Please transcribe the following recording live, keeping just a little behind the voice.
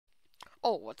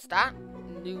Oh, what's that?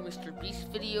 New Mr. Beast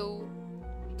video.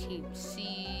 Team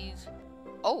C's.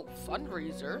 Oh,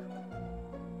 fundraiser.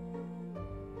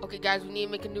 Okay, guys, we need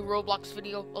to make a new Roblox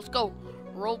video. Let's go.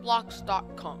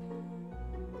 Roblox.com.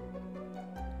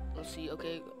 Let's see,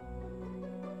 okay.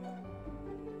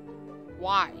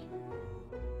 Why?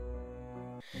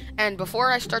 And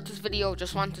before I start this video,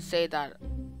 just want to say that,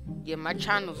 yeah, my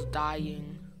channel's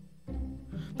dying.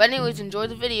 But anyways, enjoy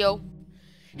the video.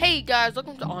 Hey guys,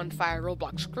 welcome to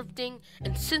OnFireRobloxScripting,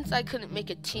 and since I couldn't make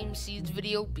a Team Seeds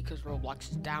video because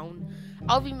Roblox is down,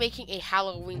 I'll be making a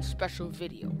Halloween special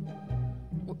video,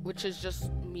 which is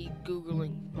just me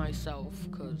Googling myself,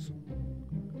 because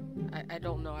I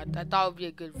don't know, I thought it would be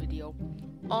a good video.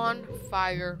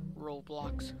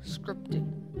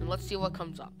 OnFireRobloxScripting, and let's see what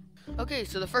comes up. Okay,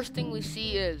 so the first thing we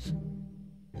see is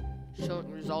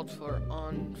showing results for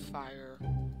OnFire.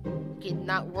 Okay,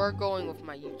 now we're going with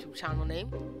my YouTube channel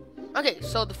name. Okay,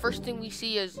 so the first thing we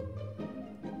see is,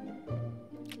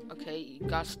 okay, you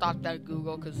gotta stop that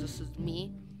Google because this is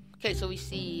me. Okay, so we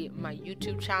see my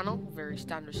YouTube channel, very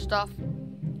standard stuff.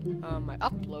 My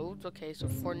uploads, okay, so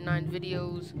 49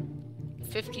 videos,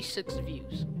 56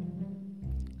 views.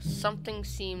 Something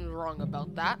seems wrong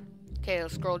about that. Okay,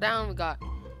 let's scroll down. We got,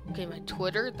 okay, my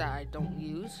Twitter that I don't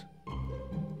use.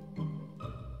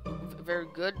 Very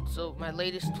good. So my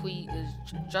latest tweet is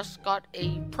just got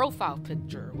a profile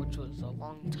picture, which was a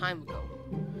long time ago.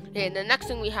 Okay, and the next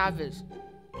thing we have is,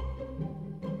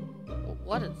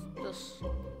 what is this?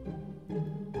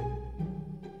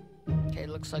 Okay,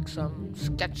 looks like some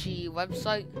sketchy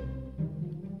website.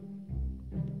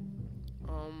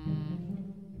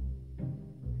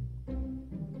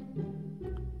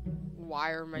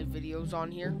 Why are my videos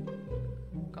on here?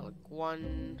 Got like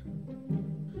one.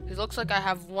 It looks like I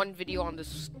have one video on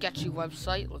this sketchy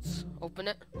website. Let's open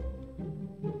it.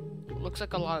 Looks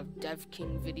like a lot of Dev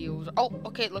King videos. Oh,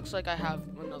 okay, it looks like I have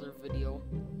another video.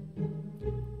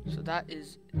 So that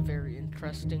is very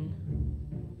interesting.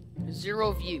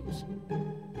 0 views.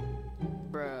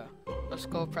 Bruh. Let's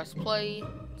go press play.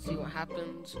 See what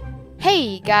happens.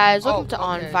 Hey guys, welcome to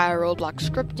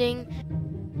OnFireRobloxScripting.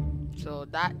 So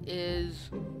that is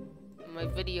my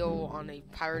video on a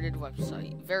pirated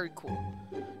website. Very cool.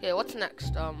 Okay, what's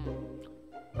next?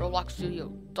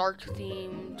 RobloxStudio dark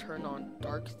theme. Turn on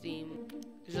dark theme.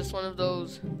 Is this one of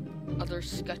those other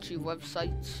sketchy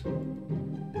websites?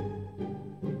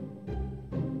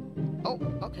 Oh,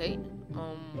 okay.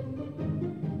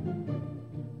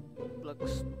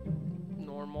 Looks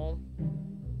normal.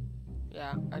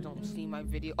 Yeah, I don't see my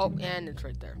video. Oh, and it's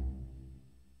right there.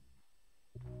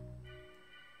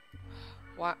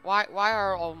 Why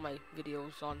are all my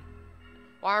videos on?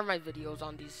 Why are my videos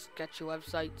on these sketchy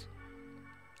websites?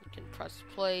 You can press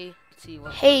play. Let's see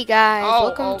what. Hey guys, oh,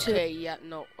 welcome to. Okay, yeah,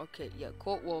 no, okay, yeah,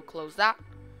 cool. We'll close that.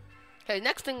 Okay,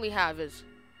 next thing we have is.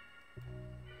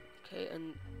 Okay,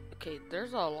 and okay,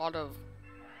 there's a lot of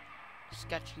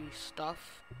sketchy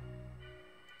stuff.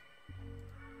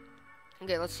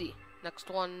 Okay, let's see.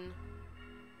 Next one.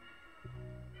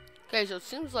 Okay, so it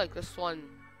seems like this one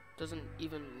doesn't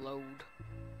even load.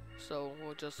 So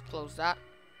we'll just close that.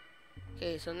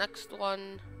 Okay, so next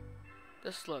one.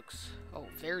 This looks, oh,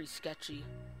 very sketchy.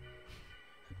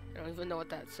 I don't even know what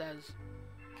that says.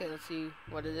 Okay, let's see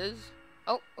what it is.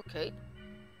 Oh, okay.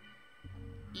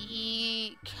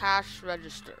 E-cash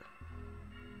register.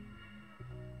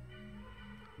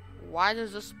 Why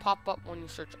does this pop up when you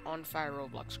search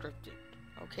OnFireRobloxScripting?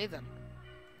 Okay then.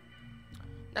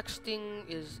 Next thing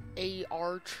is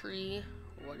AR tree.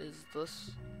 What is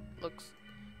this? Looks.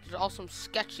 There's also some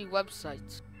sketchy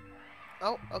websites.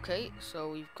 Oh, okay. So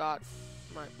we've got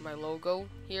my logo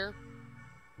here.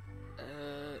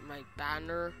 My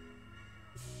banner.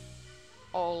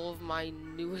 All of my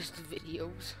newest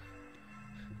videos.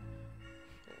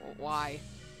 Why?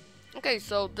 Okay,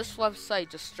 so this website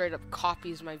just straight up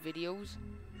copies my videos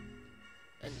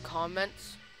and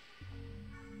comments.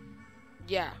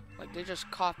 Yeah, like they just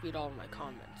copied all my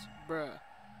comments. Bruh.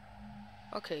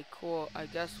 Okay, cool. I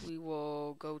guess we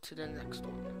will go to the next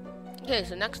one. Okay,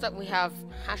 so next up we have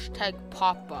hashtag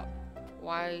pop-up.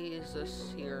 Why is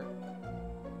this here?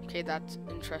 Okay, that's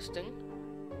interesting.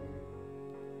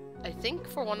 I think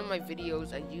for one of my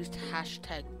videos I used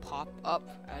hashtag pop-up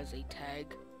as a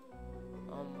tag.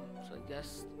 So I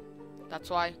guess that's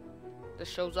why this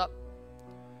shows up.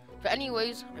 But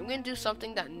anyways, I'm gonna do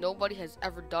something that nobody has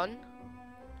ever done.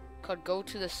 Could go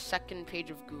to the second page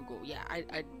of Google. Yeah,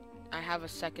 I have a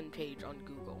second page on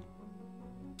Google.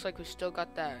 Looks like we still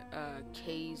got that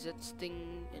KZits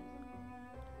thing and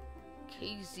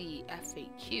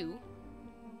KZFAQ.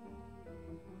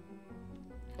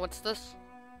 What's this?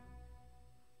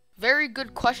 Very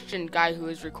good question, guy who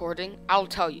is recording. I'll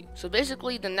tell you. So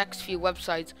basically, the next few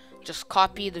websites just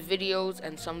copy the videos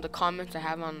and some of the comments I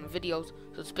have on the videos.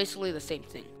 So it's basically the same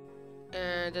thing.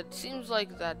 And it seems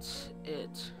like that's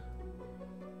it.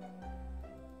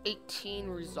 18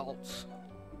 results.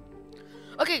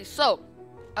 Okay, so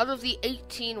out of the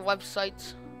 18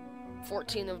 websites,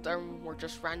 14 of them were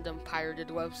just random pirated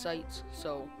websites.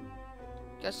 So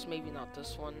guess maybe not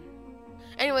this one.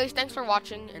 Anyways, thanks for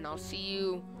watching, and I'll see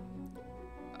you.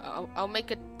 I'll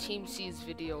make a Team C's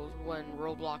video when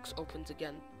Roblox opens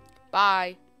again.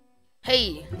 Bye.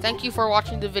 Hey, thank you for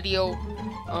watching the video.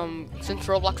 Since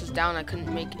Roblox is down, I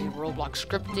couldn't make a Roblox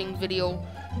scripting video,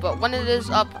 but when it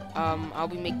is up, I'll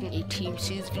be making a Team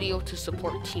C's video to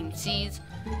support Team C's.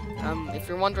 If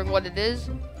you're wondering what it is,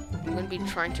 I'm going to be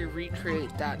trying to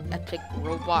recreate that epic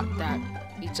robot that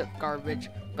eats up garbage.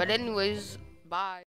 But anyways, bye.